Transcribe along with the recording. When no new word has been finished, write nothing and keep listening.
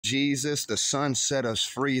Jesus, the Son set us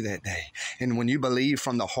free that day. And when you believe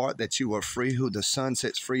from the heart that you are free, who the Son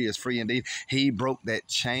sets free is free indeed. He broke that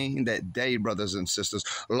chain that day, brothers and sisters.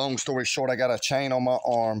 Long story short, I got a chain on my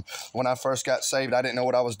arm. When I first got saved, I didn't know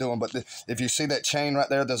what I was doing. But if you see that chain right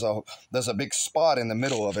there, there's a big spot in the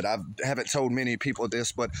middle of it. I haven't told many people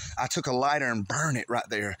this, but I took a lighter and burned it right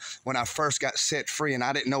there when I first got set free, and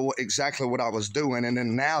I didn't know exactly what I was doing. And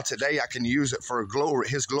then now today I can use it for glory,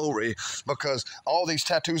 His glory, because all these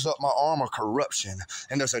tattoos up my arm are corruption,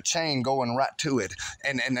 and there's a chain going right to it.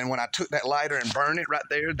 And then when I took that lighter and burned it right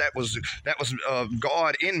there, that was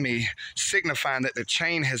God in me signifying that the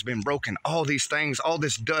chain has been broken. All these things, all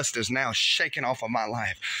this dust is now shaken off of my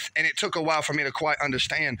life. And it took a while for me to quite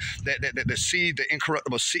understand that the seed, the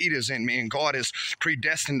incorruptible seed is in me, and God is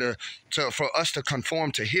predestined for us to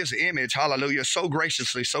conform to His image. Hallelujah. So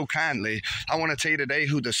graciously, so kindly. I want to tell you today,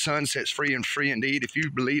 who the Son sets free and free indeed. If you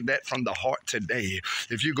believe that from the heart today,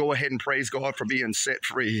 if you go ahead and praise God for being set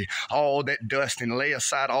free, all that dust, and lay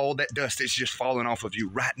aside all that dust is just falling off of you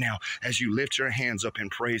right now as you lift your hands up and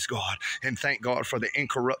praise God and thank God for the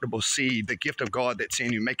incorruptible seed, the gift of God that's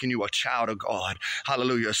in you, making you a child of God.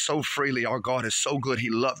 Hallelujah. So freely. Our God is so good. He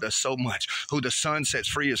loved us so much. Who the Son sets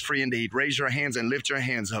free is free indeed. Raise your hands and lift your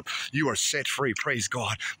hands up. You are set free. Praise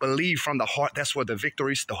God. Believe from the heart. That's where the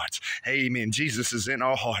victory starts. Amen. Jesus is in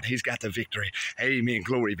our heart. He's got the victory. Amen.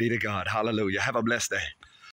 Glory be to God. Hallelujah. Have a blessed day.